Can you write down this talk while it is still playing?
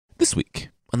This week,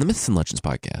 on the Myths and Legends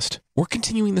podcast, we're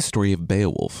continuing the story of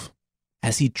Beowulf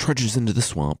as he trudges into the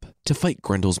swamp to fight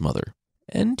Grendel's mother.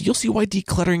 And you'll see why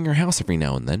decluttering your house every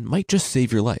now and then might just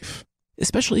save your life,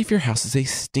 especially if your house is a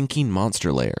stinking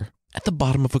monster lair at the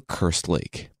bottom of a cursed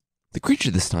lake. The creature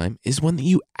this time is one that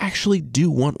you actually do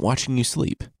want watching you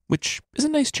sleep, which is a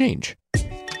nice change.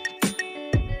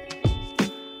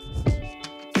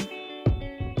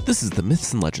 This is the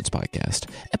Myths and Legends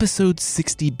podcast, episode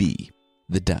 60B,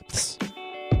 The Depths.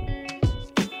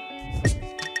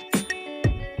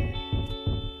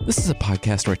 This is a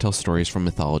podcast where I tell stories from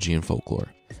mythology and folklore.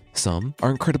 Some are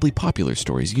incredibly popular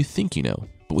stories you think you know,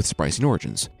 but with surprising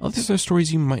origins. Others are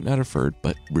stories you might not have heard,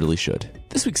 but really should.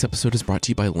 This week's episode is brought to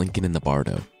you by Lincoln in the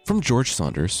Bardo. From George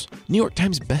Saunders, New York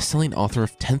Times bestselling author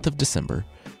of 10th of December,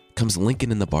 comes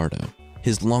Lincoln in the Bardo,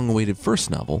 his long-awaited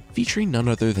first novel featuring none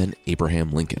other than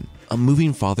Abraham Lincoln. A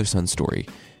moving father-son story,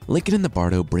 Lincoln in the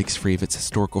Bardo breaks free of its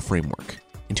historical framework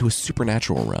into a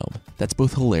supernatural realm that's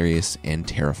both hilarious and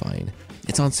terrifying.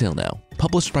 It's on sale now,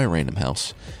 published by Random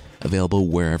House, available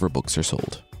wherever books are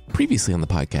sold. Previously on the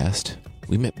podcast,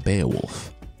 we met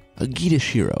Beowulf, a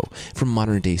Geatish hero from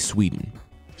modern-day Sweden.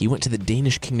 He went to the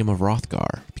Danish kingdom of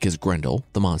Hrothgar because Grendel,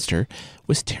 the monster,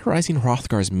 was terrorizing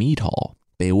Hrothgar's mead hall.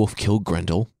 Beowulf killed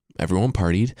Grendel, everyone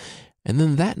partied, and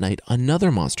then that night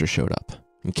another monster showed up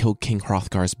and killed King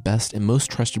Hrothgar's best and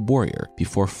most trusted warrior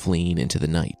before fleeing into the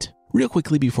night. Real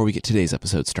quickly before we get today's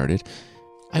episode started,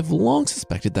 I've long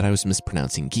suspected that I was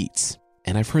mispronouncing Geats,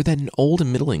 and I've heard that in Old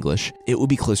and Middle English, it would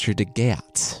be closer to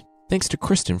Geats. Thanks to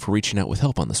Kristen for reaching out with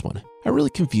help on this one. I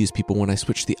really confused people when I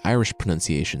switched the Irish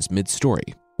pronunciations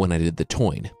mid-story when I did the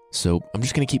Toyne, so I'm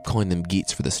just going to keep calling them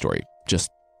Geats for this story, just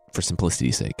for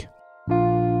simplicity's sake.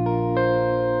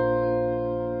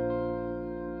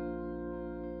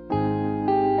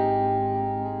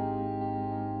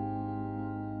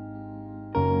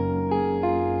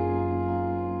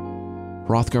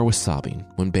 Hrothgar was sobbing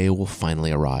when Beowulf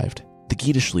finally arrived. The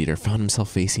Geatish leader found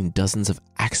himself facing dozens of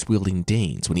axe-wielding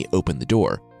Danes when he opened the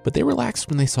door, but they relaxed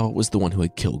when they saw it was the one who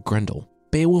had killed Grendel.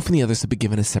 Beowulf and the others had been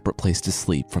given a separate place to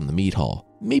sleep from the mead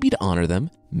hall, maybe to honor them,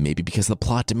 maybe because the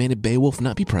plot demanded Beowulf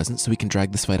not be present so he can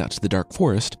drag this fight out to the dark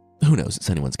forest. Who knows, it's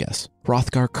anyone's guess.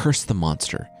 Hrothgar cursed the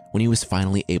monster when he was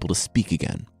finally able to speak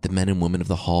again. The men and women of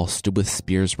the hall stood with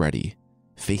spears ready,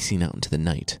 facing out into the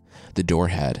night. The door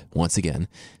had, once again,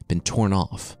 been torn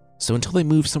off, so until they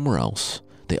moved somewhere else,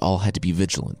 they all had to be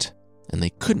vigilant, and they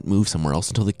couldn't move somewhere else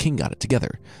until the king got it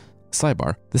together.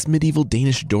 Sidebar, this medieval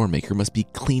Danish doormaker must be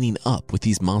cleaning up with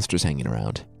these monsters hanging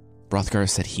around. Hrothgar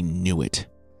said he knew it.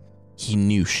 He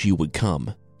knew she would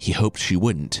come. He hoped she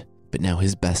wouldn't, but now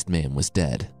his best man was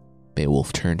dead.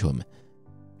 Beowulf turned to him.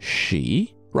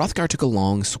 She? Hrothgar took a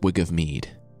long swig of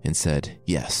mead and said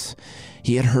yes.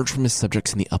 He had heard from his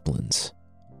subjects in the uplands,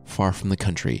 far from the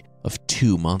country, of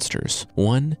two monsters.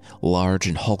 One, large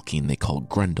and hulking, they called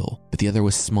Grendel, but the other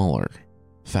was smaller,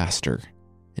 faster,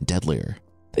 and deadlier.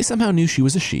 They somehow knew she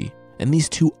was a she, and these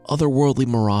two otherworldly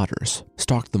marauders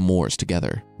stalked the moors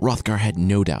together. Hrothgar had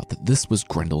no doubt that this was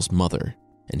Grendel's mother,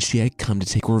 and she had come to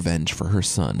take revenge for her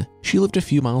son. She lived a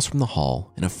few miles from the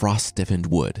hall in a frost-stiffened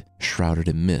wood, shrouded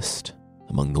in mist,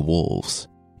 among the wolves.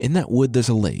 In that wood there's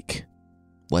a lake.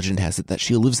 Legend has it that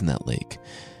she lives in that lake,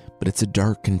 but it's a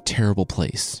dark and terrible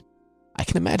place. I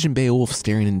can imagine Beowulf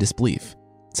staring in disbelief,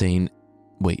 saying,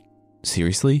 wait,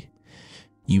 seriously?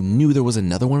 You knew there was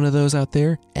another one of those out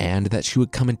there, and that she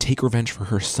would come and take revenge for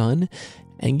her son,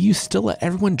 and you still let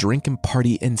everyone drink and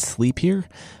party and sleep here?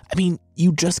 I mean,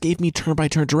 you just gave me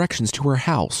turn-by-turn directions to her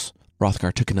house.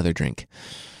 Hrothgar took another drink.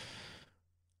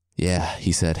 Yeah,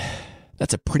 he said,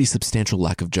 that's a pretty substantial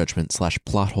lack of judgment /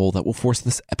 plot hole that will force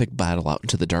this epic battle out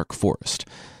into the dark forest.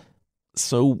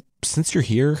 So, since you're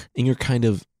here, and you're kind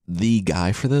of the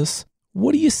guy for this,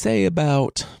 what do you say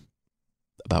about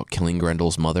killing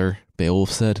Grendel's mother?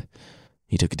 Beowulf said.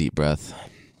 He took a deep breath.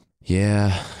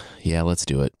 Yeah, let's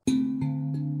do it.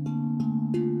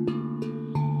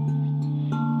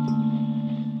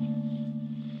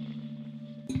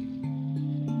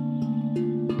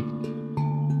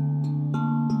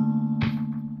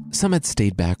 Some had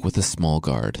stayed back with a small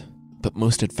guard, but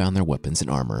most had found their weapons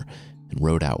and armor and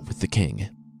rode out with the king.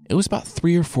 It was about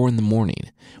 3 or 4 in the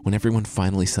morning when everyone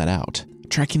finally set out,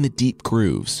 tracking the deep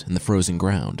grooves in the frozen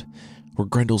ground where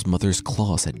Grendel's mother's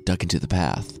claws had dug into the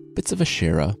path. Bits of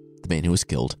Ashera, the man who was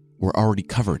killed, were already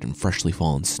covered in freshly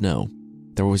fallen snow.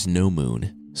 There was no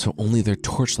moon, so only their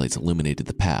torchlights illuminated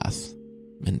the path,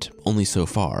 and only so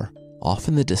far. Off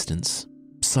in the distance,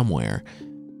 somewhere,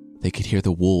 they could hear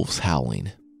the wolves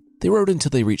howling. They rode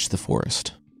until they reached the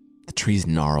forest. The trees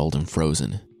gnarled and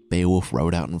frozen. Beowulf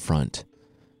rode out in front,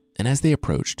 And as they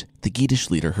approached, the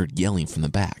Geatish leader heard yelling from the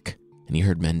back, and he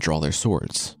heard men draw their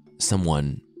swords.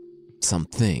 Something,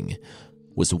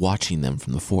 was watching them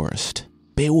from the forest.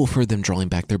 Beowulf heard them drawing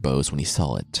back their bows when he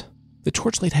saw it. The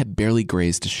torchlight had barely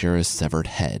grazed Ashera's severed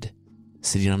head,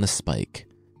 sitting on a spike,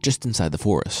 just inside the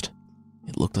forest.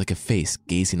 It looked like a face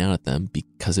gazing out at them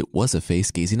because it was a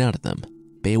face gazing out at them.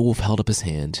 Beowulf held up his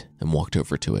hand and walked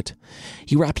over to it.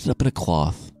 He wrapped it up in a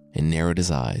cloth and narrowed his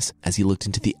eyes as he looked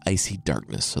into the icy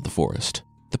darkness of the forest.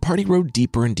 The party rode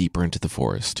deeper and deeper into the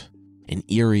forest, and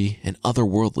eerie and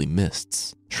otherworldly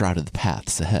mists shrouded the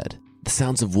paths ahead. The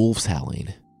sounds of wolves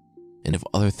howling and of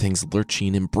other things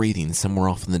lurching and breathing somewhere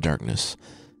off in the darkness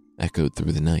echoed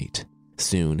through the night.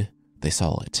 Soon, they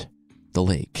saw it. The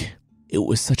lake. It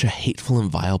was such a hateful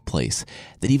and vile place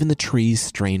that even the trees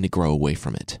strained to grow away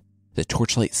from it. The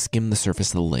torchlight skimmed the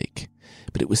surface of the lake,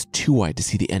 but it was too wide to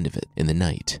see the end of it in the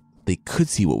night. They could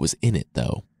see what was in it,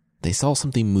 though. They saw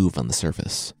something move on the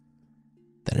surface.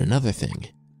 Then another thing.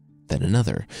 Then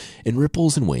another. In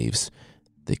ripples and waves,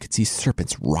 they could see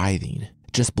serpents writhing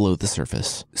just below the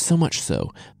surface, so much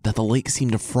so that the lake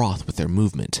seemed to froth with their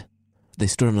movement. They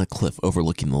stood on a cliff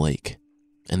overlooking the lake,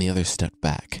 and the others stepped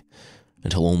back,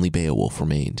 until only Beowulf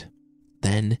remained.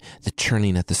 Then the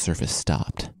churning at the surface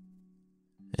stopped,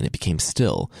 and it became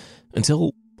still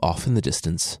until, off in the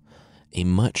distance, a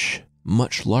much,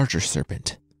 much larger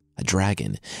serpent, a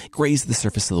dragon, grazed the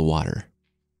surface of the water.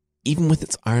 Even with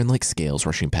its iron-like scales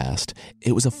rushing past,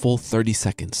 it was a full 30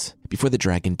 seconds before the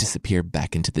dragon disappeared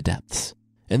back into the depths.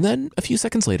 And then, a few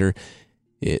seconds later,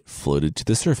 it floated to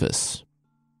the surface,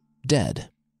 dead.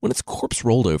 When its corpse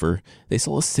rolled over, they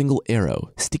saw a single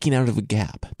arrow sticking out of a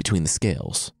gap between the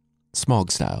scales,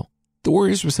 Smaug style. The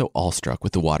warriors were so awestruck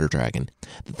with the water dragon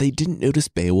that they didn't notice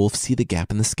Beowulf see the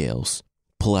gap in the scales,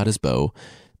 pull out his bow,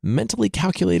 mentally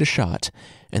calculate a shot,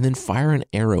 and then fire an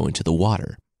arrow into the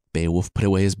water. Beowulf put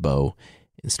away his bow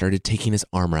and started taking his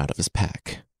armor out of his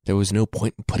pack. There was no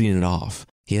point in putting it off.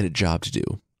 He had a job to do.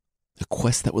 A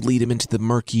quest that would lead him into the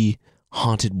murky,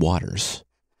 haunted waters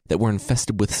that were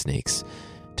infested with snakes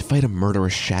to fight a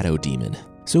murderous shadow demon.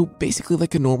 So basically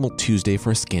like a normal Tuesday for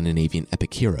a Scandinavian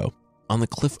epic hero. On the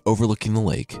cliff overlooking the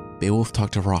lake, Beowulf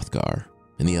talked to Hrothgar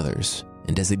and the others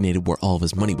and designated where all of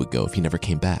his money would go if he never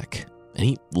came back. And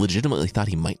he legitimately thought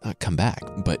he might not come back,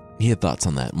 but he had thoughts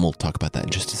on that, and we'll talk about that in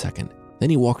just a second. Then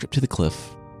he walked up to the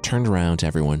cliff, turned around to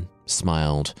everyone,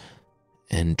 smiled,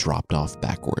 and dropped off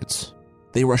backwards.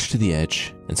 They rushed to the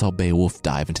edge and saw Beowulf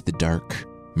dive into the dark,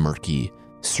 murky,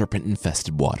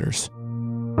 serpent-infested waters.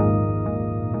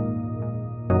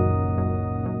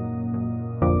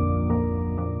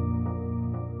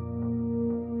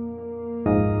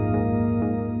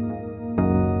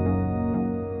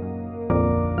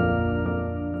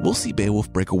 We'll see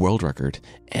Beowulf break a world record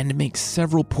and make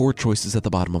several poor choices at the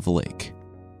bottom of the lake.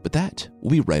 But that will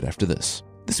be right after this.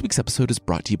 This week's episode is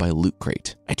brought to you by Loot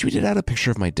Crate. I tweeted out a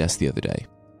picture of my desk the other day,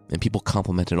 and people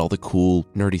complimented all the cool,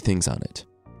 nerdy things on it.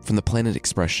 From the Planet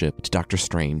Express ship to Doctor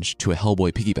Strange to a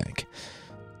Hellboy piggy bank.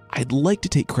 I'd like to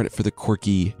take credit for the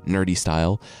quirky, nerdy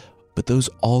style, but those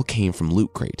all came from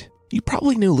Loot Crate. You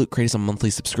probably know Loot Crate is a monthly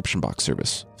subscription box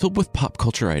service filled with pop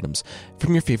culture items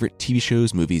from your favorite TV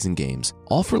shows, movies, and games,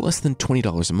 all for less than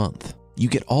 $20 a month. You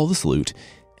get all this loot,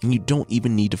 and you don't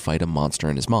even need to fight a monster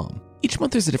and his mom. Each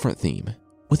month there's a different theme,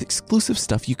 with exclusive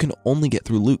stuff you can only get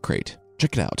through Loot Crate.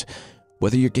 Check it out.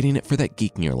 Whether you're getting it for that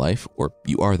geek in your life, or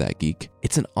you are that geek,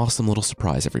 it's an awesome little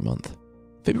surprise every month.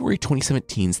 February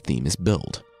 2017's theme is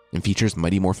Build, and features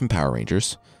Mighty Morphin Power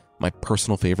Rangers, my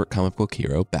personal favorite comic book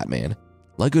hero, Batman,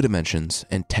 LEGO Dimensions,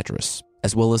 and Tetris,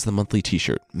 as well as the monthly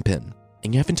t-shirt and pin.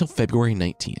 And you have until February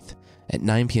 19th at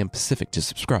 9 p.m. Pacific to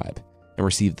subscribe and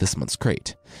receive this month's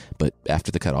crate. But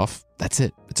after the cutoff, that's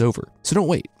it. It's over. So don't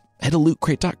wait. Head to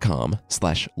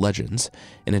lootcrate.com/legends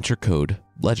and enter code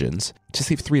LEGENDS to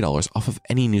save $3 off of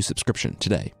any new subscription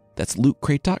today. That's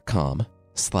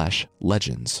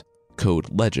lootcrate.com/legends, code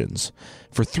LEGENDS,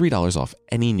 for $3 off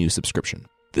any new subscription.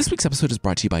 This week's episode is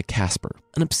brought to you by Casper,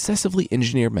 an obsessively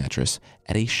engineered mattress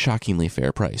at a shockingly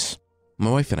fair price. My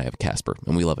wife and I have a Casper,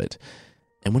 and we love it.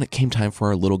 And when it came time for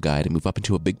our little guy to move up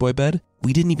into a big boy bed,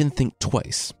 we didn't even think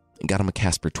twice and got him a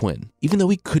Casper Twin. Even though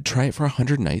we could try it for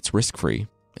 100 nights risk-free,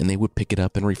 and they would pick it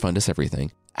up and refund us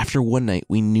everything, after one night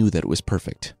we knew that it was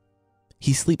perfect.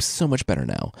 He sleeps so much better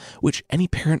now, which any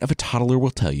parent of a toddler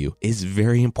will tell you is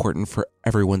very important for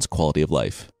everyone's quality of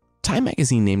life. Time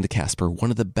magazine named the Casper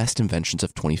one of the best inventions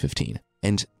of 2015,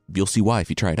 and you'll see why if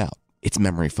you try it out. It's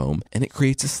memory foam, and it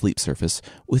creates a sleep surface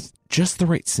with just the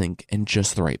right sink and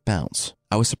just the right bounce.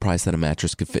 I was surprised that a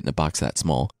mattress could fit in a box that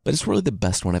small, but it's really the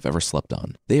best one I've ever slept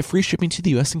on. They have free shipping to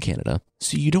the US and Canada,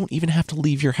 so you don't even have to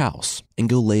leave your house and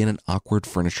go lay in an awkward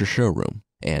furniture showroom.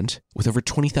 And with over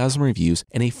 20,000 reviews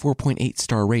and a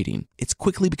 4.8-star rating, it's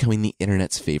quickly becoming the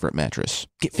internet's favorite mattress.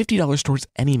 Get $50 towards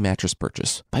any mattress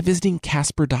purchase by visiting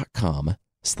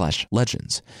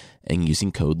Casper.com/legends and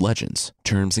using code LEGENDS.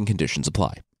 Terms and conditions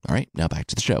apply. All right, now back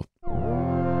to the show.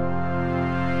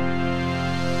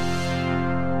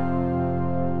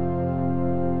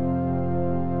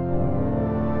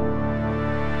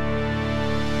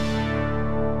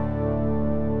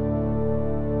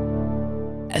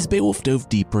 As Beowulf dove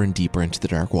deeper and deeper into the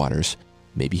dark waters,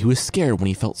 maybe he was scared when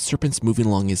he felt serpents moving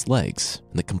along his legs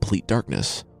in the complete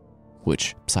darkness.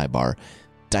 Which, sidebar,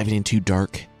 diving into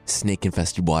dark,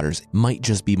 snake-infested waters might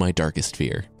just be my darkest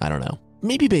fear. I don't know.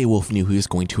 Maybe Beowulf knew he was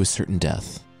going to a certain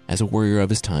death. As a warrior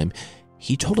of his time,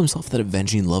 he told himself that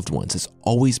avenging loved ones is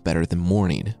always better than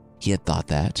mourning. He had thought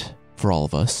that, for all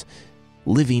of us,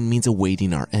 living means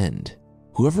awaiting our end.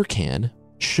 Whoever can,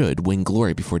 should win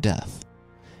glory before death.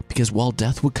 Because while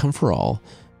death would come for all,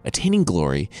 attaining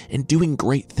glory and doing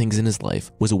great things in his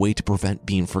life was a way to prevent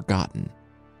being forgotten,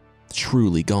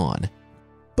 truly gone.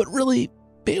 But really,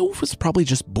 Beowulf was probably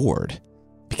just bored,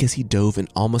 because he dove in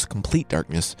almost complete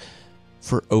darkness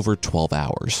for over 12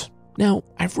 hours. Now,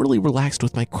 I've really relaxed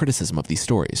with my criticism of these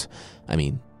stories. I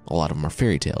mean, a lot of them are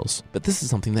fairy tales, but this is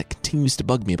something that continues to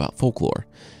bug me about folklore.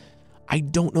 I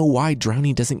don't know why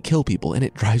drowning doesn't kill people, and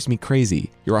it drives me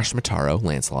crazy. Urashima Taro,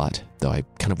 Lancelot, though I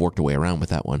kind of worked a way around with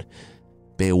that one,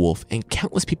 Beowulf, and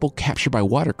countless people captured by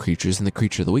water creatures in the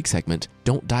Creature of the Week segment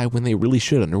don't die when they really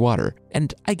should underwater.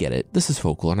 And I get it, this is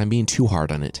folklore and I'm being too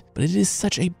hard on it, but it is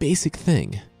such a basic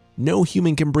thing. No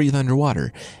human can breathe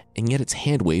underwater, and yet it's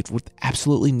hand-waved with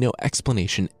absolutely no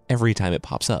explanation every time it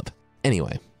pops up.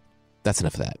 Anyway, that's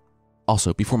enough of that.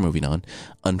 Also, before moving on,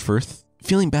 Unferth,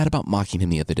 feeling bad about mocking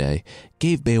him the other day,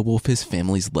 gave Beowulf his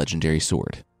family's legendary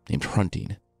sword, named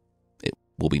Hrunting. It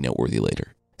will be noteworthy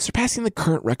later. Surpassing the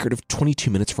current record of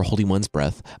 22 minutes for holding one's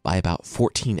breath by about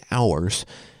 14 hours,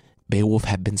 Beowulf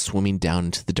had been swimming down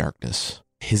into the darkness,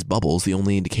 his bubbles the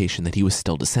only indication that he was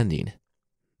still descending.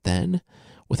 Then,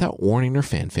 without warning or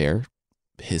fanfare,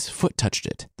 his foot touched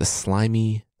it, the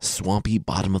slimy, swampy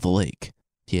bottom of the lake.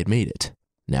 He had made it.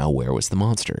 Now where was the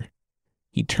monster?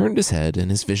 He turned his head, and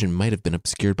his vision might have been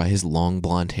obscured by his long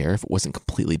blonde hair if it wasn't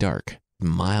completely dark.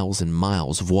 Miles and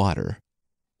miles of water.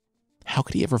 How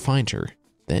could he ever find her?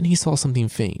 Then he saw something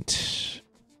faint,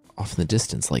 off in the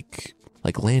distance, like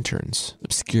lanterns,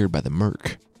 obscured by the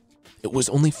murk. It was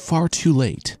only far too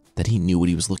late that he knew what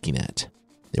he was looking at.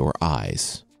 There were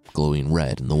eyes, glowing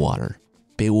red in the water.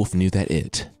 Beowulf knew that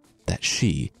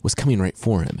she, was coming right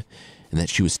for him, and that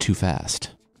she was too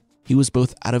fast. He was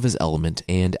both out of his element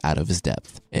and out of his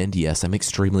depth, and yes, I'm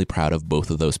extremely proud of both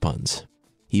of those puns.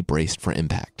 He braced for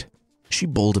impact. She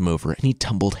bowled him over, and he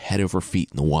tumbled head over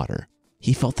feet in the water.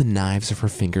 He felt the knives of her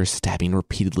fingers stabbing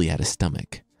repeatedly at his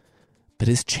stomach, but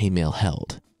his chainmail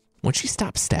held. When she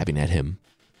stopped stabbing at him,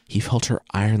 he felt her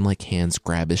iron-like hands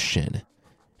grab his shin,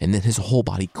 and then his whole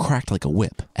body cracked like a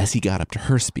whip as he got up to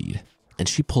her speed, and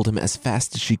she pulled him as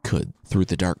fast as she could through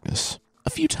the darkness.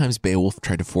 A few times Beowulf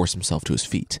tried to force himself to his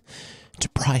feet, to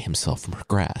pry himself from her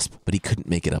grasp, but he couldn't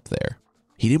make it up there.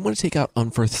 He didn't want to take out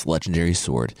Unferth's legendary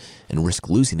sword and risk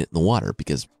losing it in the water,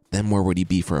 because then where would he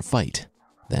be for a fight?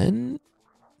 Then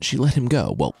she let him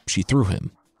go. Well, she threw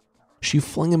him. She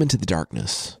flung him into the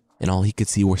darkness, and all he could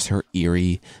see was her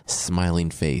eerie, smiling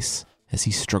face as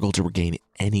he struggled to regain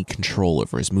any control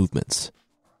over his movements.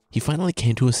 He finally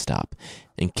came to a stop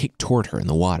and kicked toward her in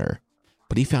the water,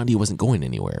 but he found he wasn't going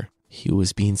anywhere. He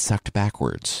was being sucked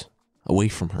backwards, away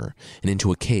from her, and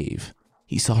into a cave.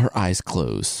 He saw her eyes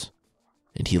close,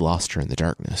 and he lost her in the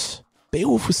darkness.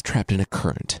 Beowulf was trapped in a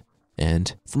current,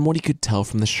 and from what he could tell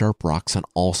from the sharp rocks on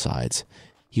all sides,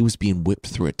 he was being whipped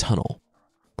through a tunnel.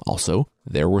 Also,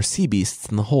 there were sea beasts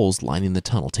in the holes lining the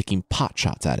tunnel taking pot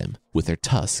shots at him with their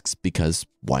tusks because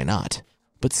why not?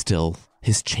 But still,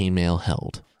 his chainmail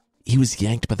held. He was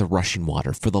yanked by the rushing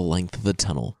water for the length of the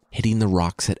tunnel, hitting the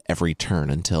rocks at every turn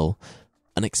until,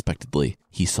 unexpectedly,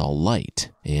 he saw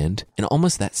light, and in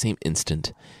almost that same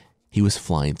instant, he was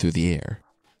flying through the air.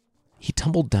 He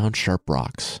tumbled down sharp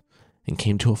rocks and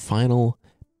came to a final,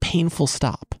 painful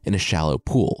stop in a shallow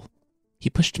pool. He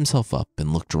pushed himself up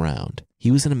and looked around. He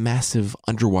was in a massive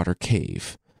underwater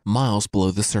cave, miles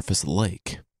below the surface of the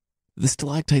lake. The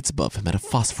stalactites above him had a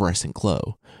phosphorescent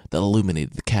glow that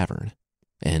illuminated the cavern,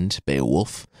 and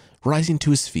Beowulf, rising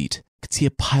to his feet, could see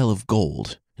a pile of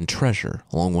gold and treasure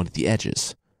along one of the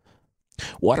edges.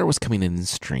 Water was coming in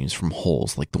streams from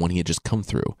holes like the one he had just come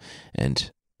through,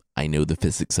 and I know the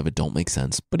physics of it don't make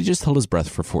sense, but he just held his breath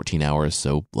for 14 hours,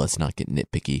 so let's not get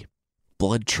nitpicky.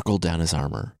 Blood trickled down his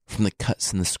armor, from the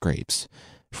cuts and the scrapes,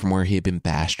 from where he had been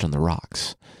bashed on the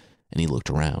rocks, and he looked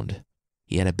around.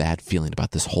 He had a bad feeling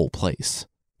about this whole place.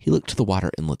 He looked to the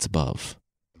water inlets above,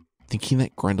 thinking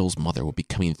that Grendel's mother would be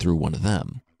coming through one of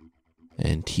them,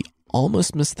 and he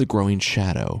almost missed the growing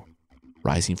shadow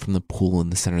rising from the pool in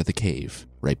the center of the cave,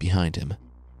 right behind him.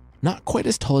 Not quite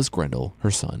as tall as Grendel,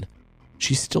 her son,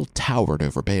 she still towered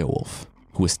over Beowulf,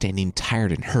 who was standing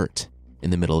tired and hurt in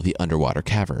the middle of the underwater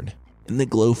cavern. In the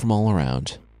glow from all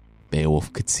around,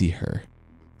 Beowulf could see her,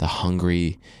 the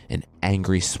hungry and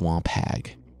angry swamp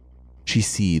hag. She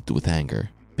seethed with anger.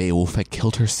 Beowulf had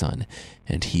killed her son,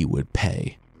 and he would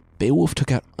pay. Beowulf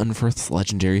took out Unferth's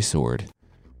legendary sword,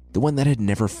 the one that had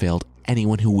never failed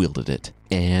anyone who wielded it,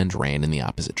 and ran in the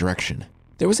opposite direction.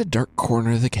 There was a dark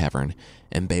corner of the cavern,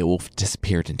 and Beowulf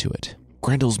disappeared into it.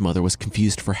 Grendel's mother was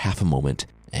confused for half a moment,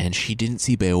 and she didn't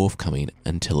see Beowulf coming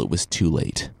until it was too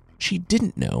late. She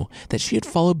didn't know that she had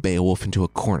followed Beowulf into a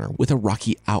corner with a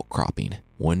rocky outcropping,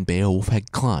 one Beowulf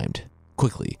had climbed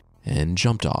quickly and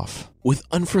jumped off. With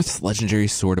Unferth's legendary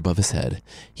sword above his head,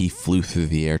 he flew through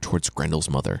the air towards Grendel's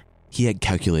mother. He had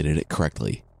calculated it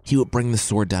correctly. He would bring the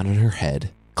sword down on her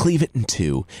head, cleave it in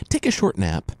two, take a short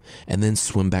nap, and then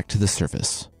swim back to the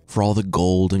surface for all the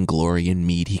gold and glory and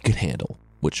mead he could handle,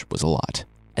 which was a lot.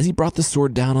 As he brought the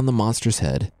sword down on the monster's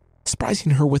head,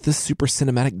 surprising her with this super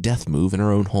cinematic death move in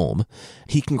her own home,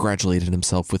 he congratulated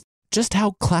himself with just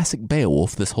how classic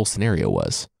Beowulf this whole scenario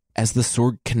was. As the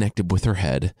sword connected with her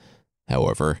head,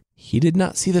 however, he did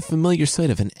not see the familiar sight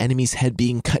of an enemy's head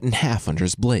being cut in half under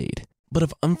his blade, but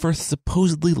of Unferth's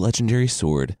supposedly legendary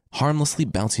sword harmlessly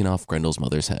bouncing off Grendel's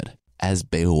mother's head, as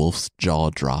Beowulf's jaw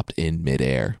dropped in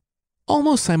midair.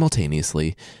 Almost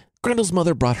simultaneously, Grendel's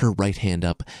mother brought her right hand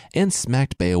up and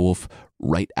smacked Beowulf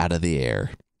right out of the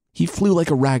air. He flew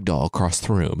like a ragdoll across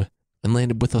the room and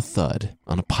landed with a thud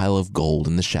on a pile of gold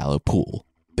in the shallow pool.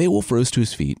 Beowulf rose to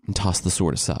his feet and tossed the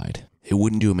sword aside. It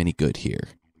wouldn't do him any good here.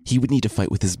 He would need to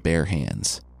fight with his bare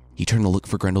hands. He turned to look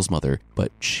for Grendel's mother,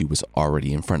 but she was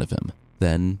already in front of him.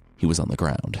 Then he was on the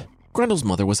ground. Grendel's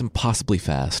mother was impossibly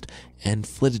fast and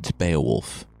flitted to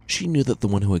Beowulf. She knew that the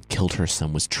one who had killed her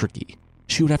son was tricky.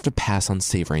 She would have to pass on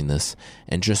savoring this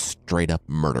and just straight up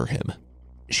murder him.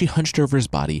 She hunched over his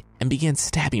body and began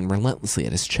stabbing relentlessly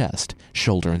at his chest,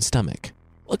 shoulder, and stomach.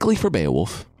 Luckily for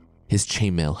Beowulf, his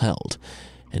chainmail held,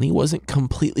 and he wasn't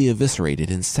completely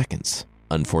eviscerated in seconds.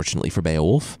 Unfortunately for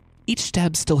Beowulf, each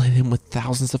stab still hit him with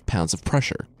thousands of pounds of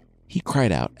pressure. He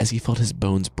cried out as he felt his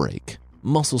bones break,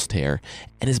 muscles tear,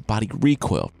 and his body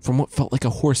recoil from what felt like a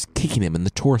horse kicking him in the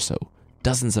torso.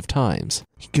 Dozens of times,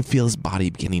 he could feel his body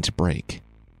beginning to break.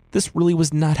 This really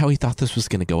was not how he thought this was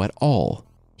going to go at all.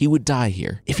 He would die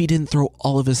here if he didn't throw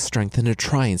all of his strength into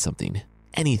trying something,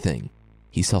 anything.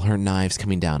 He saw her knives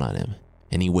coming down on him,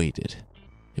 and he waited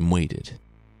and waited,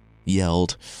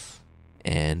 yelled,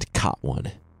 and caught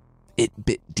one. It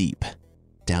bit deep,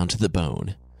 down to the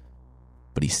bone,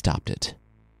 but he stopped it.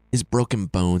 His broken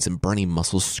bones and burning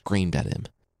muscles screamed at him,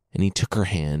 and he took her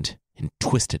hand and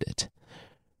twisted it,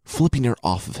 flipping her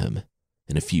off of him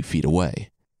and a few feet away.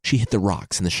 She hit the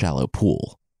rocks in the shallow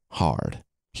pool, hard.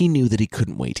 He knew that he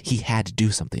couldn't wait. He had to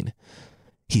do something.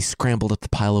 He scrambled up the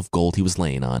pile of gold he was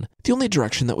laying on, the only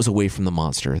direction that was away from the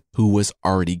monster, who was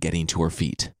already getting to her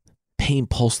feet. Pain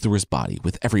pulsed through his body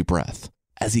with every breath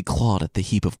as he clawed at the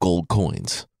heap of gold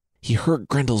coins. He heard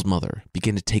Grendel's mother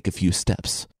begin to take a few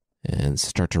steps and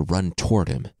start to run toward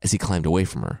him as he climbed away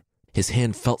from her. His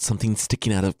hand felt something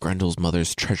sticking out of Grendel's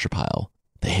mother's treasure pile,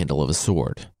 the handle of a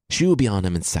sword. She would be on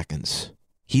him in seconds.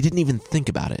 He didn't even think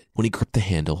about it when he gripped the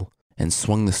handle and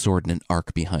swung the sword in an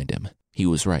arc behind him. He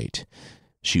was right.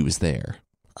 She was there.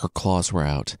 Her claws were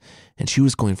out, and she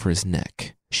was going for his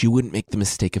neck. She wouldn't make the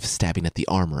mistake of stabbing at the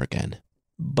armor again.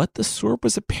 But the sword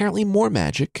was apparently more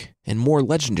magic and more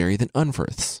legendary than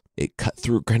Unferth's. It cut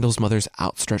through Grendel's mother's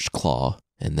outstretched claw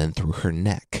and then through her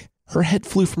neck. Her head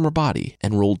flew from her body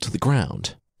and rolled to the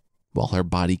ground, while her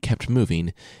body kept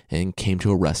moving and came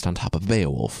to a rest on top of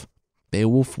Beowulf.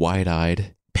 Beowulf,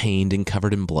 wide-eyed, pained and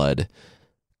covered in blood,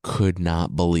 could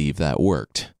not believe that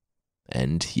worked.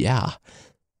 And yeah,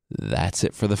 that's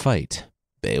it for the fight.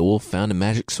 Beowulf found a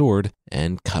magic sword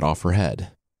and cut off her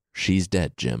head. She's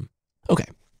dead, Jim. Okay,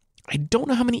 I don't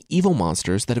know how many evil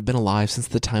monsters that have been alive since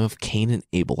the time of Cain and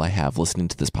Abel I have listening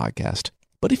to this podcast,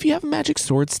 but if you have a magic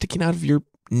sword sticking out of your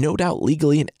no doubt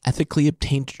legally and ethically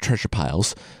obtained treasure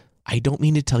piles, I don't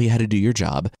mean to tell you how to do your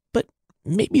job, but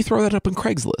maybe throw that up on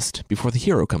Craigslist before the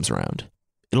hero comes around.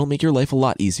 It'll make your life a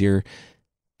lot easier,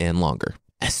 and longer.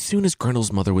 As soon as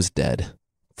Grendel's mother was dead,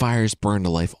 fires burned to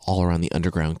life all around the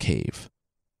underground cave,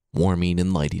 warming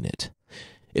and lighting it.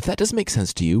 If that doesn't make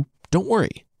sense to you, don't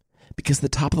worry, because the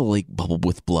top of the lake bubbled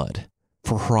with blood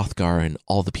for Hrothgar and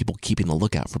all the people keeping a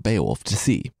lookout for Beowulf to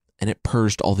see, and it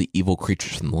purged all the evil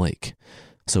creatures from the lake.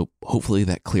 So hopefully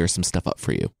that clears some stuff up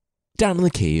for you. Down in the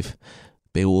cave,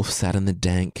 Beowulf sat in the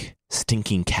dank,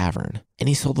 stinking cavern, and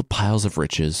he saw the piles of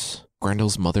riches,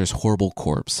 Grendel's mother's horrible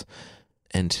corpse,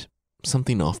 and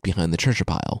something off behind the treasure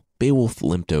pile. Beowulf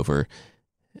limped over,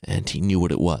 and he knew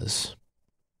what it was.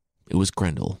 It was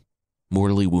Grendel,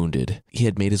 mortally wounded. He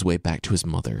had made his way back to his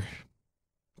mother.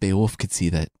 Beowulf could see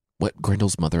that what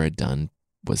Grendel's mother had done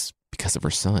was because of her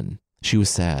son. She was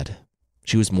sad.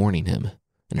 She was mourning him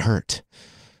and hurt.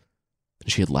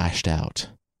 She had lashed out.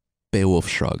 Beowulf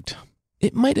shrugged.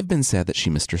 It might have been sad that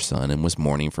she missed her son and was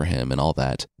mourning for him and all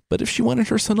that, but if she wanted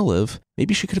her son to live,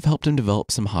 maybe she could have helped him develop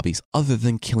some hobbies other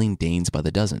than killing Danes by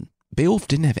the dozen. Beowulf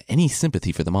didn't have any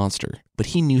sympathy for the monster, but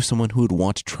he knew someone who would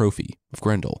want a trophy of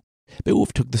Grendel.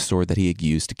 Beowulf took the sword that he had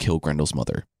used to kill Grendel's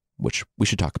mother, which we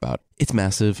should talk about. It's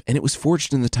massive, and it was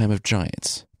forged in the time of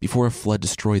giants, before a flood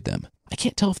destroyed them. I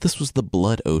can't tell if this was the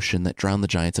blood ocean that drowned the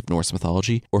giants of Norse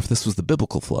mythology, or if this was the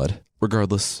biblical flood.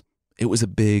 Regardless, it was a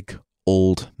big,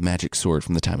 old, magic sword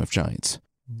from the time of giants.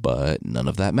 But none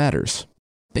of that matters.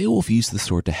 Beowulf used the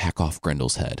sword to hack off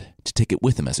Grendel's head, to take it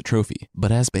with him as a trophy.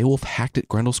 But as Beowulf hacked at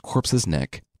Grendel's corpse's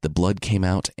neck, the blood came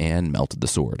out and melted the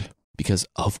sword. Because,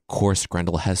 of course,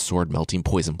 Grendel has sword-melting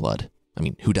poison blood. I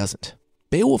mean, who doesn't?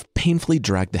 Beowulf painfully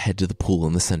dragged the head to the pool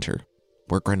in the center,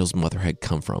 where Grendel's mother had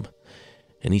come from,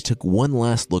 and he took one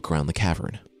last look around the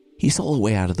cavern. He saw a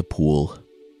way out of the pool,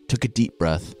 took a deep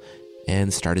breath,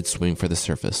 and started swimming for the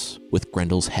surface, with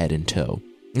Grendel's head in tow.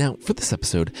 Now, for this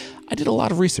episode, I did a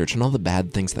lot of research on all the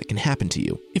bad things that can happen to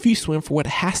you if you swim for what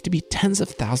has to be tens of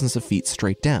thousands of feet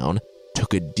straight down,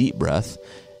 took a deep breath,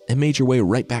 and made your way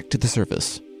right back to the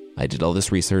surface. I did all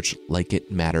this research like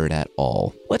it mattered at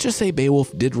all. Let's just say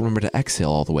Beowulf did remember to exhale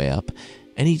all the way up,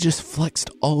 and he just flexed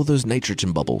all of those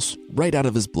nitrogen bubbles right out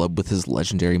of his blood with his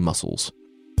legendary muscles.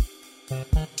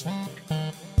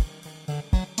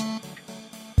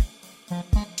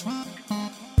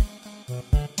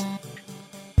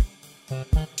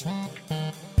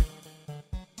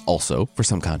 Also, for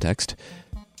some context,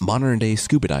 modern-day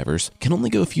scuba divers can only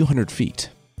go a few hundred feet,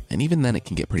 and even then it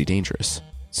can get pretty dangerous.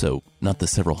 So, not the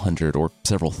several hundred or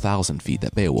several thousand feet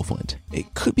that Beowulf went.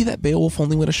 It could be that Beowulf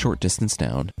only went a short distance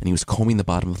down, and he was combing the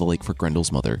bottom of the lake for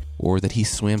Grendel's mother, or that he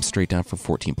swam straight down for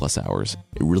 14 plus hours.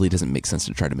 It really doesn't make sense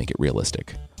to try to make it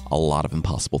realistic. A lot of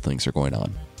impossible things are going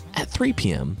on. At 3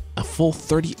 p.m., a full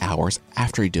 30 hours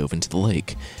after he dove into the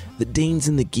lake, the Danes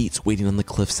and the Geats waiting on the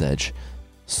cliff's edge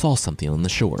saw something on the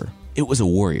shore. It was a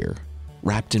warrior,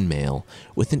 wrapped in mail,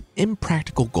 with an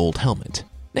impractical gold helmet.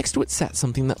 Next to it sat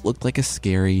something that looked like a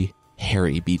scary,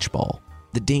 hairy beach ball.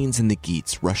 The Danes and the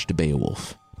Geats rushed to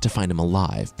Beowulf to find him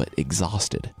alive but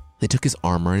exhausted. They took his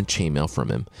armor and chainmail from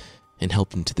him and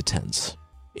helped him to the tents.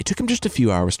 It took him just a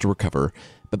few hours to recover,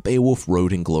 but Beowulf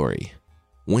rode in glory,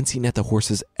 wincing at the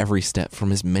horses every step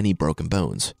from his many broken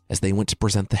bones as they went to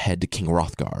present the head to King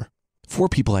Hrothgar. 4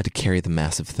 people had to carry the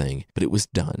massive thing, but it was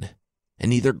done, and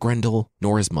neither Grendel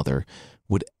nor his mother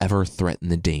would ever threaten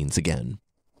the Danes again.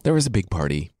 There was a big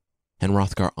party, and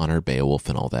Hrothgar honored Beowulf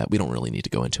and all that. We don't really need to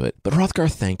go into it. But Hrothgar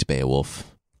thanked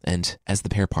Beowulf, and as the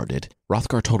pair parted,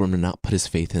 Hrothgar told him to not put his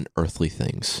faith in earthly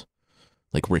things,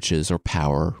 like riches or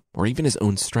power, or even his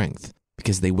own strength,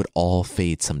 because they would all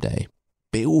fade someday.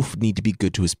 Beowulf would need to be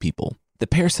good to his people. The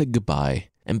pair said goodbye,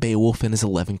 and Beowulf and his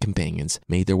 11 companions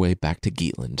made their way back to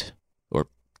Geatland, or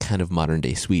kind of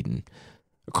modern-day Sweden,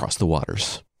 across the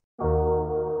waters.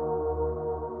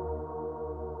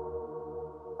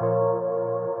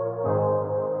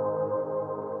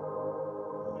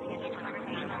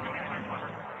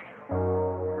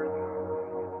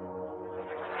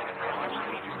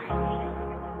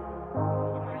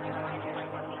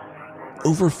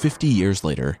 Over 50 years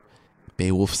later,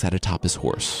 Beowulf sat atop his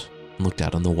horse and looked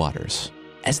out on the waters.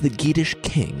 As the Geatish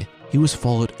king, he was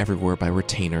followed everywhere by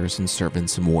retainers and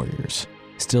servants and warriors.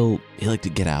 Still, he liked to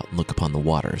get out and look upon the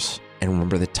waters and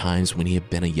remember the times when he had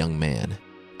been a young man,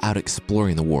 out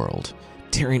exploring the world,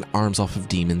 tearing arms off of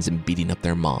demons and beating up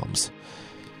their moms.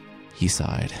 He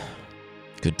sighed.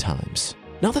 Good times.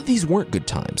 Not that these weren't good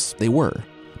times, they were.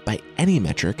 By any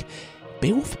metric,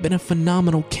 Beowulf had been a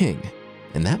phenomenal king,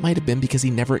 and that might have been because he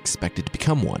never expected to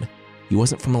become one. He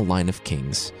wasn't from a line of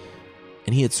kings,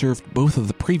 and he had served both of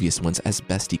the previous ones as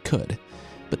best he could,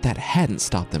 but that hadn't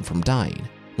stopped them from dying.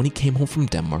 When he came home from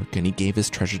Denmark and he gave his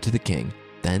treasure to the king,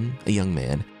 then, a young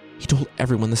man, he told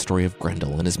everyone the story of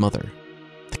Grendel and his mother,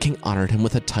 the king honored him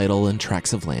with a title and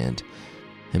tracts of land,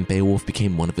 and Beowulf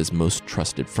became one of his most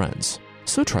trusted friends.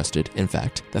 So trusted, in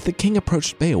fact, that the king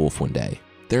approached Beowulf one day.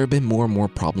 There have been more and more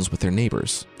problems with their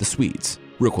neighbors, the Swedes.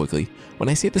 Real quickly, when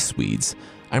I say the Swedes,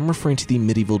 I'm referring to the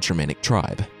medieval Germanic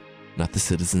tribe, not the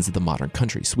citizens of the modern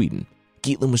country, Sweden.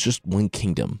 Geatland was just one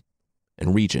kingdom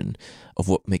and region of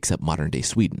what makes up modern-day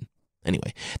Sweden.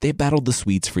 Anyway, they battled the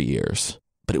Swedes for years,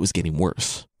 but it was getting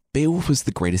worse. Beowulf was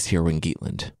the greatest hero in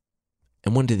Geatland,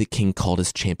 and one day the king called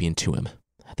his champion to him.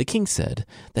 The king said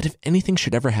that if anything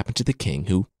should ever happen to the king,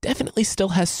 who definitely still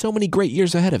has so many great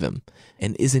years ahead of him,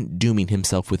 and isn't dooming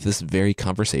himself with this very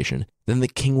conversation, then the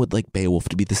king would like Beowulf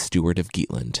to be the steward of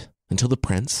Geatland, until the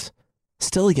prince,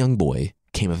 still a young boy,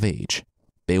 came of age.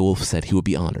 Beowulf said he would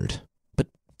be honored, but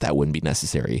that wouldn't be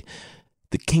necessary.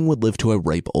 The king would live to a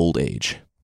ripe old age.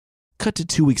 Cut to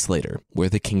 2 weeks later, where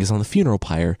the king is on the funeral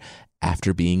pyre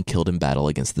after being killed in battle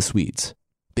against the Swedes.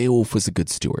 Beowulf was a good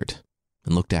steward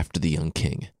and looked after the young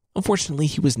king. Unfortunately,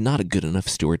 he was not a good enough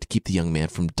steward to keep the young man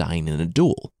from dying in a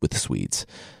duel with the Swedes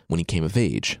when he came of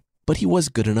age, but he was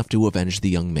good enough to avenge the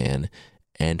young man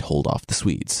and hold off the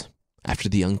Swedes. After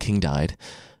the young king died,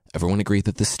 everyone agreed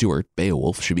that the steward,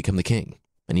 Beowulf, should become the king,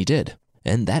 and he did.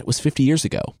 And that was 50 years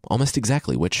ago, almost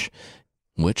exactly, which,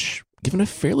 given a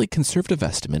fairly conservative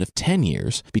estimate of 10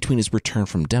 years between his return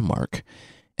from Denmark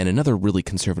and another really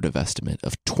conservative estimate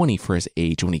of 20 for his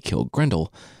age when he killed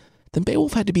Grendel, then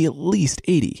Beowulf had to be at least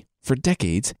 80. For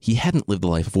decades, he hadn't lived the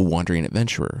life of a wandering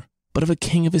adventurer, but of a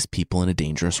king of his people in a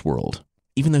dangerous world.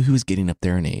 Even though he was getting up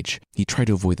there in age, he tried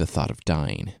to avoid the thought of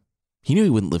dying. He knew he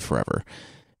wouldn't live forever,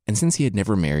 and since he had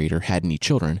never married or had any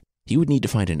children, he would need to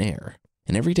find an heir,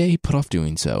 and every day he put off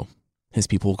doing so. His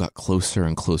people got closer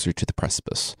and closer to the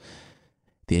precipice.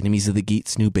 The enemies of the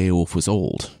Geats knew Beowulf was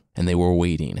old, and they were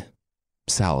waiting,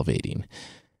 salivating,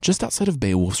 just outside of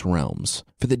Beowulf's realms,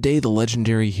 for the day the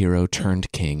legendary hero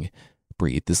turned king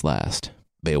breathed his last.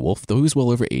 Beowulf, though he was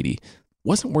well over 80,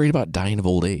 wasn't worried about dying of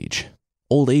old age.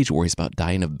 Old age worries about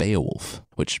dying of Beowulf,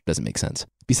 which doesn't make sense.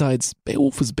 Besides,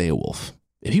 Beowulf was Beowulf.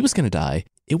 If he was going to die,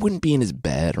 it wouldn't be in his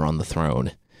bed or on the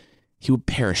throne. He would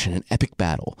perish in an epic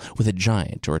battle with a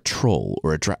giant or a troll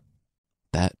or a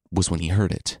That was when he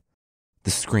heard it.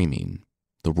 The screaming,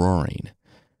 the roaring,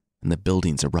 and the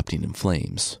buildings erupting in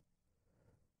flames.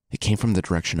 It came from the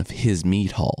direction of his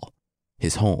mead hall,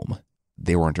 his home.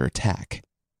 They were under attack,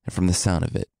 and from the sound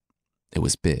of it, it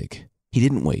was big. He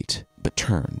didn't wait, but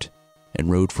turned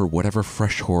and rode for whatever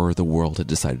fresh horror the world had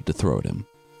decided to throw at him.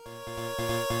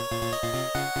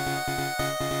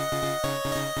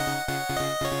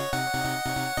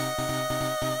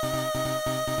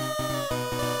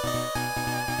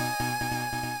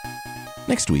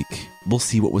 Next week, we'll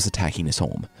see what was attacking his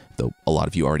home, though a lot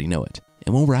of you already know it,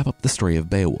 and we'll wrap up the story of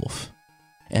Beowulf.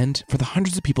 And for the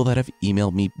hundreds of people that have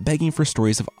emailed me begging for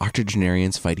stories of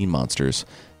octogenarians fighting monsters,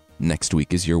 next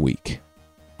week is your week.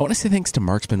 I want to say thanks to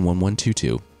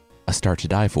Marksman1122, A Star to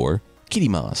Die For, Kitty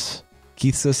Moss,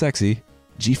 Keith So Sexy,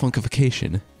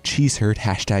 G-Funkification, Cheeseherd,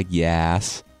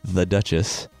 #Yass, The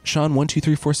Duchess,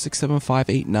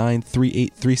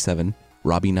 Sean1234675893837,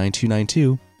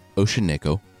 Robbie9292, Ocean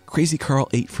Nico, Crazy Carl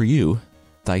 8 for You,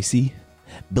 Thicey,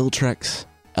 Bill Trex,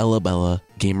 Ella Bella,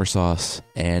 Gamer Sauce,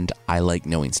 and I Like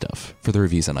Knowing Stuff for the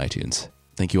reviews on iTunes.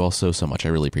 Thank you all so much. I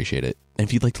really appreciate it. And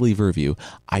if you'd like to leave a review,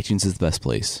 iTunes is the best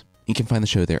place. You can find the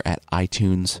show there at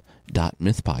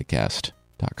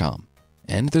itunes.mythpodcast.com.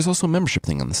 And there's also a membership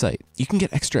thing on the site. You can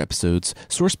get extra episodes,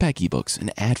 source pack ebooks,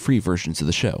 and ad-free versions of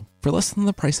the show for less than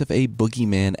the price of a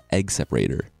Boogeyman egg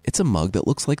separator. It's a mug that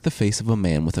looks like the face of a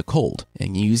man with a cold,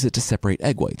 and you use it to separate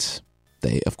egg whites.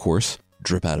 They, of course,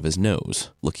 drip out of his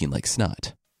nose, looking like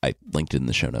snot. I linked it in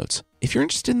the show notes. If you're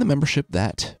interested in the membership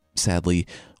that, sadly,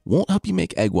 won't help you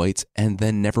make egg whites and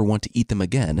then never want to eat them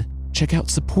again, check out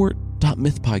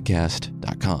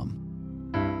support.mythpodcast.com.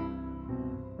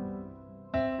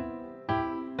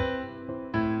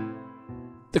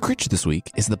 The creature this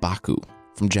week is the Baku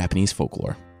from Japanese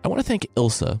folklore. I want to thank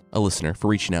Ilsa, a listener, for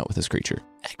reaching out with this creature.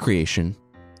 At creation,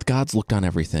 the gods looked on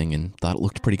everything and thought it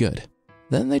looked pretty good.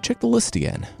 Then they checked the list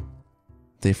again.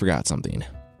 They forgot something.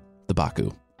 The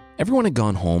Baku. Everyone had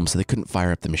gone home, so they couldn't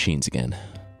fire up the machines again.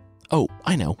 Oh,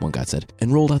 I know, one god said,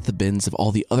 and rolled out the bins of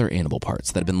all the other animal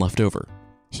parts that had been left over.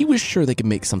 He was sure they could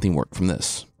make something work from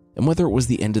this. And whether it was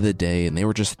the end of the day and they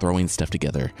were just throwing stuff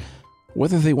together,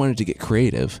 whether they wanted to get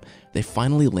creative, they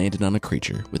finally landed on a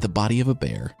creature with the body of a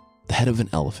bear, the head of an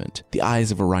elephant, the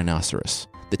eyes of a rhinoceros,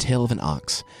 the tail of an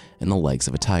ox, and the legs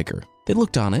of a tiger. They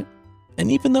looked on it,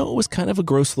 and even though it was kind of a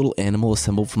gross little animal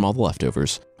assembled from all the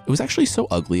leftovers, it was actually so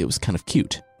ugly it was kind of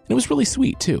cute. And it was really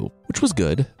sweet too, which was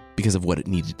good because of what it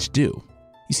needed to do.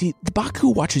 You see, the Baku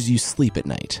watches you sleep at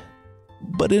night,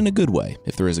 but in a good way,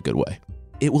 if there is a good way.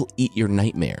 It will eat your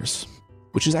nightmares,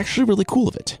 which is actually really cool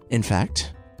of it. In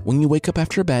fact, when you wake up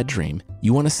after a bad dream,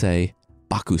 you want to say,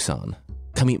 Baku-san,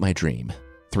 come eat my dream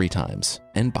 3 times,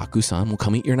 and Baku-san will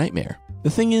come eat your nightmare. The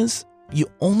thing is, you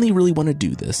only really want to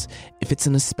do this if it's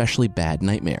an especially bad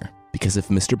nightmare, because if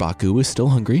Mr. Baku is still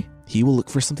hungry, he will look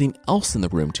for something else in the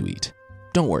room to eat.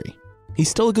 Don't worry, he's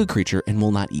still a good creature and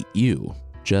will not eat you,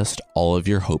 just all of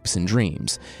your hopes and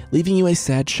dreams, leaving you a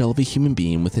sad shell of a human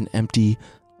being with an empty,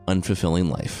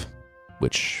 unfulfilling life,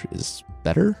 which is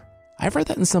better. I've read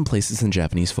that in some places in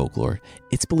Japanese folklore,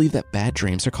 it's believed that bad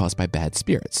dreams are caused by bad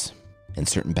spirits, and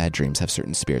certain bad dreams have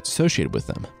certain spirits associated with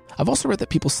them. I've also read that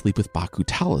people sleep with Baku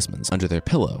talismans under their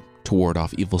pillow to ward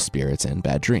off evil spirits and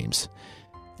bad dreams,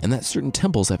 and that certain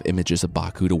temples have images of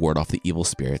Baku to ward off the evil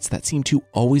spirits that seem to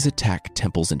always attack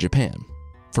temples in Japan.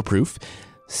 For proof,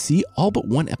 see all but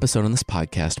one episode on this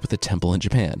podcast with a temple in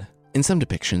Japan. In some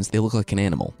depictions, they look like an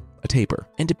animal, a tapir,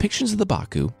 and depictions of the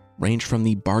Baku range from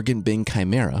the bargain bin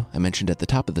chimera I mentioned at the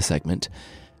top of the segment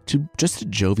to just a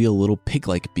jovial little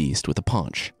pig-like beast with a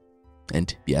paunch.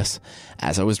 And yes,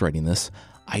 as I was writing this,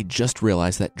 I just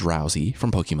realized that Drowsy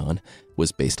from Pokemon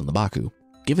was based on the Baku,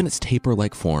 given its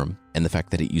tapir-like form and the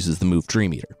fact that it uses the move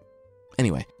Dream Eater.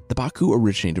 Anyway, the Baku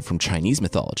originated from Chinese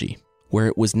mythology, where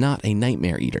it was not a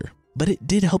nightmare eater, but it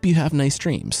did help you have nice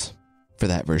dreams. For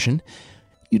that version,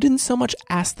 you didn't so much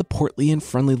ask the portly and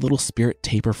friendly little spirit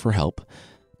tapir for help,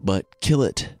 but kill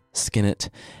it, skin it,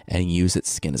 and use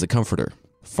its skin as a comforter.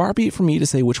 Far be it from me to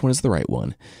say which one is the right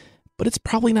one, but it's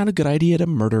probably not a good idea to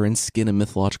murder and skin a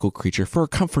mythological creature for a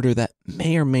comforter that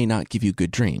may or may not give you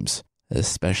good dreams,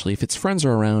 especially if its friends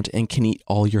are around and can eat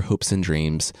all your hopes and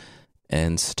dreams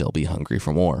and still be hungry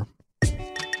for more.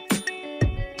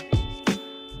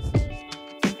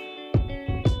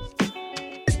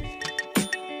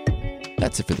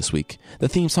 That's it for this week. The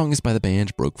theme song is by the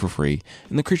band Broke for Free,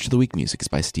 and the Creature of the Week music is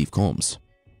by Steve Combs.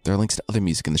 There are links to other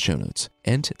music in the show notes.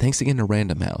 And thanks again to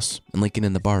Random House and Lincoln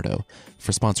in the Bardo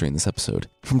for sponsoring this episode.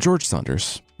 From George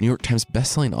Saunders, New York Times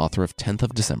bestselling author of 10th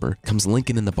of December, comes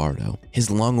Lincoln in the Bardo, his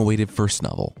long-awaited first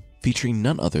novel, featuring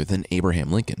none other than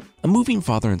Abraham Lincoln. A moving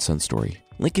father and son story,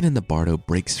 Lincoln in the Bardo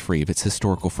breaks free of its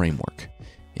historical framework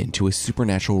into a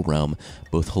supernatural realm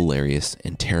both hilarious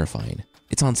and terrifying.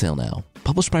 It's on sale now,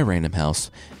 published by Random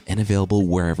House, and available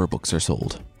wherever books are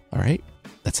sold. All right,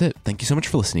 that's it. Thank you so much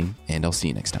for listening, and I'll see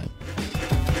you next time.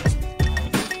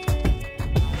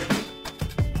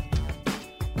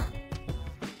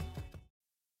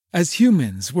 As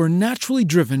humans, we're naturally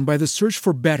driven by the search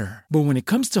for better. But when it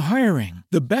comes to hiring,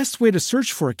 the best way to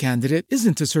search for a candidate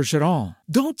isn't to search at all.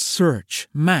 Don't search,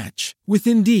 match with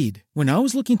Indeed. When I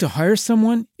was looking to hire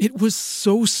someone, it was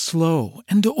so slow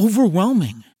and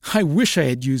overwhelming. I wish I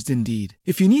had used Indeed.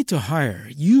 If you need to hire,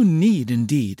 you need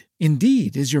Indeed.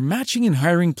 Indeed is your matching and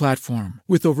hiring platform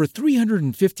with over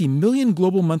 350 million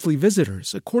global monthly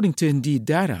visitors, according to Indeed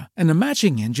data, and a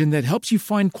matching engine that helps you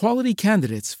find quality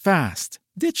candidates fast.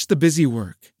 Ditch the busy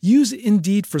work. Use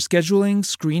Indeed for scheduling,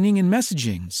 screening, and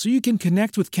messaging so you can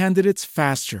connect with candidates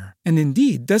faster. And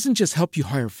Indeed doesn't just help you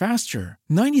hire faster.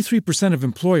 93% of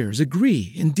employers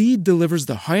agree Indeed delivers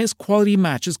the highest quality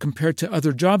matches compared to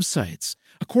other job sites,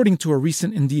 according to a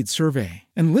recent Indeed survey.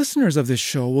 And listeners of this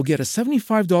show will get a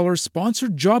 $75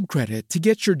 sponsored job credit to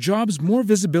get your jobs more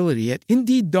visibility at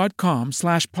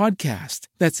Indeed.com/podcast.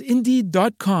 That's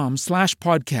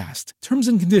Indeed.com/podcast. Terms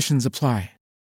and conditions apply.